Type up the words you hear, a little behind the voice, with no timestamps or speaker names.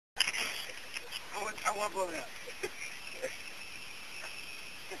I want to blow it up.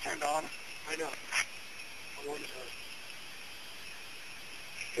 It turned on. I know. I want to.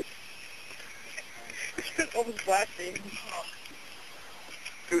 It's almost blasting.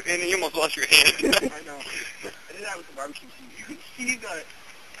 Dude, and you almost lost your hand. I know. I did that with the barbecue. You can see the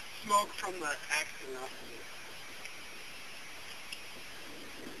smoke from the accident off of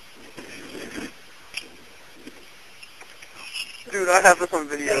it. Dude, I have this on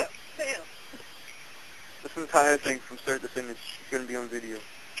video. Fail. This entire thing from start to finish is going to be on video.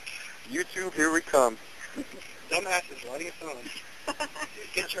 YouTube, here we come. Dumbasses lighting us on.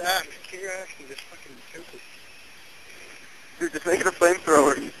 Get your axe. Get your axe and just fucking toot it. Dude, just make it a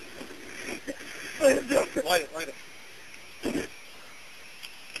flamethrower. Light it. Light it.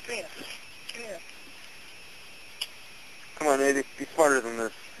 Yeah. Yeah. Come on, Eddie. Be smarter than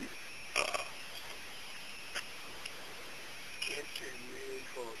this. Cancer really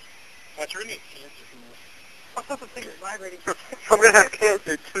cold. What's your name? Cancer from this. I thought the thing was vibrating. I'm going to have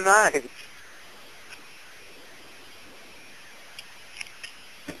cancer tonight.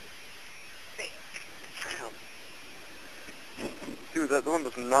 Dude, that one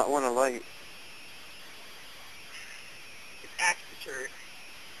does not want to light. It's axe deterrent.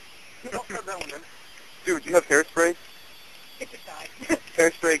 Don't throw that one in. Dude, you have hairspray? It just died.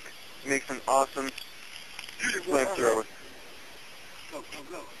 Hairspray makes an awesome flamethrower. Go, go,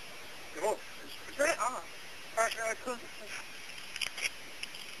 go. Come on. Turn it on. Alright, close the phone.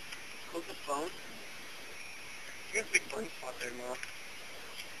 Close the phone? You got a big burn spot there, Ma.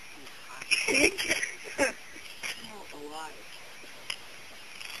 I'm alive.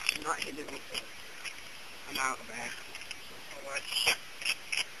 I'm not hitting it with it. I'm out back. Alright.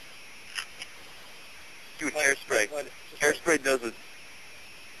 Dude, hairspray. Hairspray does it.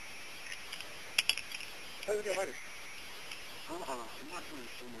 How does it get lighter? I'm not doing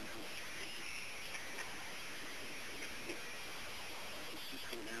someone else. It's just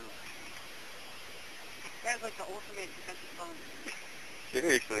going out. That's like the ultimate defensive phone.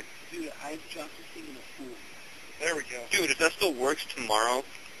 Seriously. Dude, I dropped this thing in a pool. There we go. Dude, if that still works tomorrow,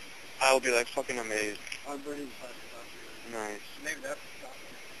 I will be like fucking amazed. I'm burning plastic off here. Nice. Maybe that's the problem.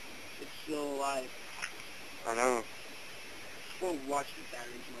 It's still alive. I know. We'll watch the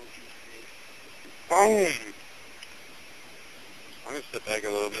batteries melt in the face. Boom! I'm gonna step back a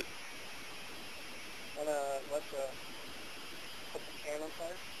little bit. Let's put the can on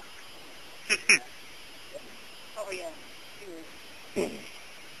fire. Oh yeah.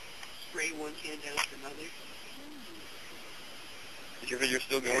 Spray one can down to another. Is your video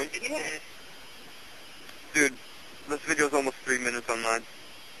still going? Yeah. Dude, this video's almost 3 minutes on mine.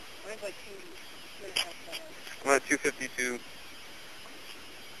 Mine's like 2.5 minutes. I'm at 2:52.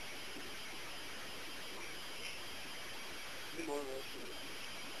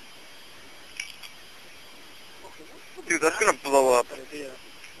 Dude, that's gonna blow up.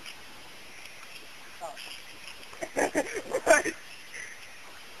 Right.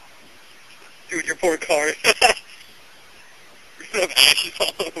 Dude, your poor car. You're gonna have ashes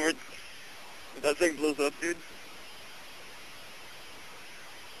all over it. If that thing blows up, dude.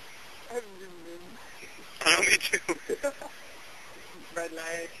 I know, me too. Red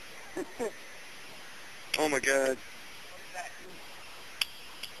light. Oh my god.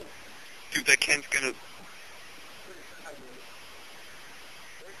 Dude, that can's gonna...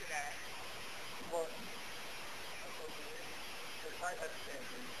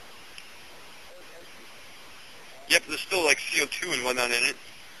 Yep, there's still like CO2 and whatnot in it.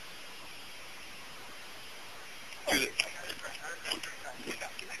 Dude,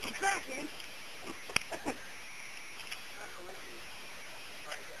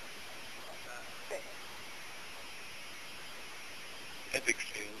 epic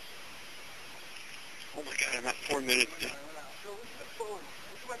fails. Oh my god, I'm at 4 minutes. Dude.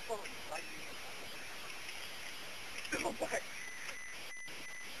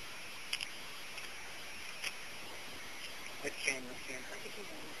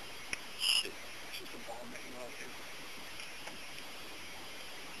 Shit.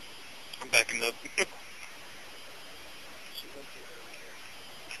 I'm backing up.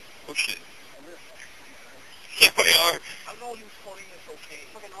 Oh shit. Yeah, we are. I know he was holding this okay.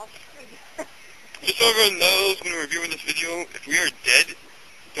 Fucking awesome. Just so everyone knows, when we're reviewing this video, if we are dead,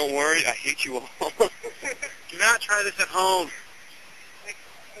 don't worry, I hate you all. Do not try this at home.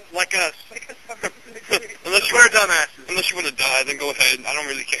 Like us. Unless you We're dumbasses. Unless you want to die, then go ahead. I don't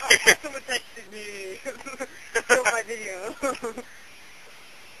really care. Someone texted me. Show my video.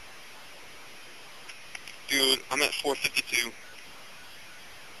 Dude, I'm at 4:52.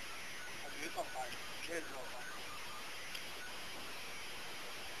 It's on fire. It is on fire.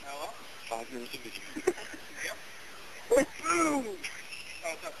 Hello? 5. 5 minutes of video. Yep. Boom! Oh,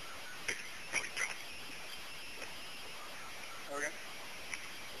 what's up? Okay.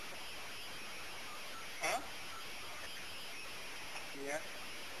 Huh? Yeah.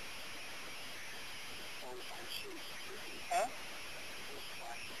 Huh?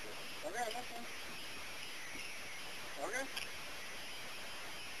 Okay, that's fine. Okay.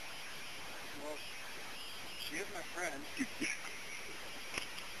 Well, she is my friend.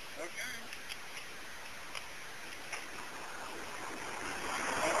 Okay.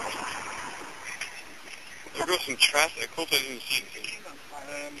 There goes some traffic. Hope I didn't see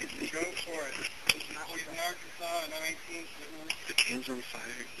anything. Go for it. She's in Arkansas and I'm 18. The can's on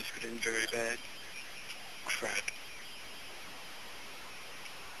fire. This could end very bad. Crap.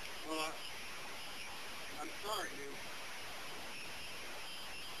 Well, I'm sorry, dude.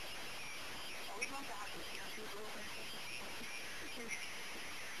 Are we going to have to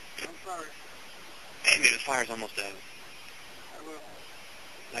I'm sorry. Hey, man, the fire's almost out. I will.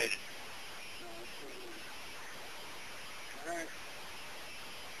 Light it. No, it's too late. Alright.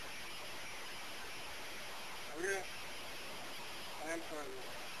 Okay. I am sorry.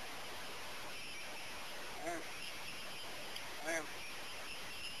 I am.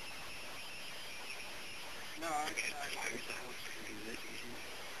 No, I'm Okay, the sorry. fire's out. It's gonna be lit in here.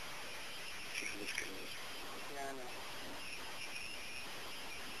 See how this goes. Yeah, I know.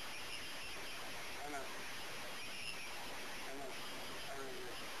 I know. I really do.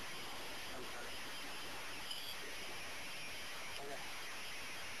 I'm sorry. Okay.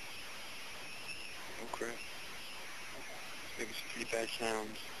 Oh, crap. Okay. It's making some pretty bad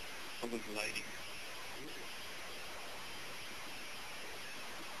sounds. Something's lighting.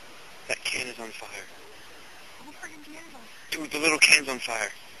 That can is on fire. What freaking can is on? Dude, the little can's on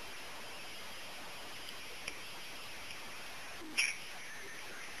fire.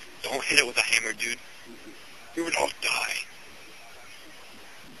 Don't hit it with a hammer, dude. You would all die.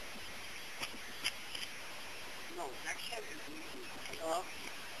 No, that can is leaking.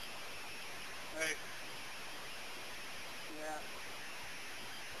 Hey. Yeah.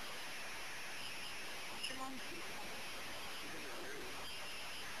 What's your mom's name?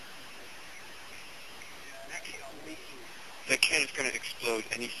 Yeah, that can is leaking. That can is gonna explode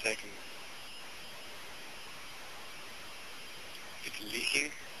any second. It's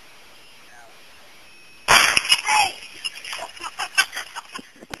leaking.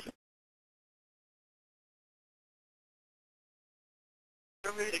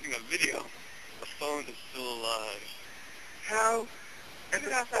 I'm taking a video. The phone is still alive. How? Look at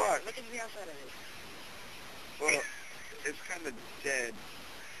the outside. Look at the outside of it. Well, it's kind of dead.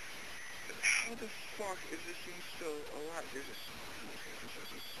 How the fuck is this thing still alive? There's a spider.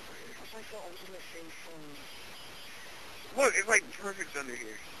 It's like the ultimate thing phone. Look, it's like perfect under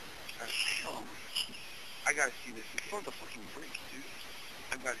here. I gotta see this. It's on the fucking brink, dude.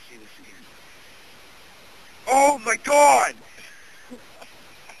 I gotta see this again. Oh my god!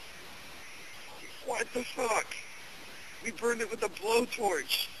 What the fuck? We burned it with a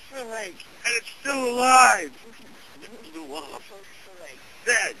blowtorch. For like, And it's still alive! It blew up. for like,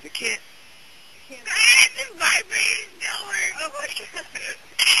 That, the can. can't. It's vibrating nowhere! Oh my god.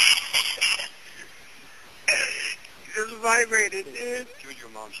 It just vibrated, dude. Give it to your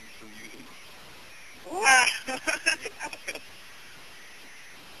mom, she's still using it. Wow.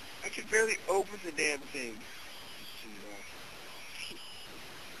 I can barely open the damn thing.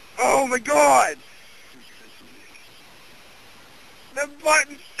 Oh my god! The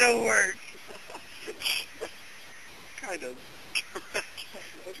button still works! Kind of.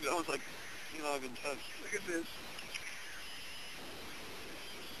 That was like, I've been touched. Look at this.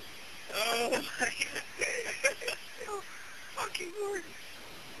 Oh my god. It fucking works.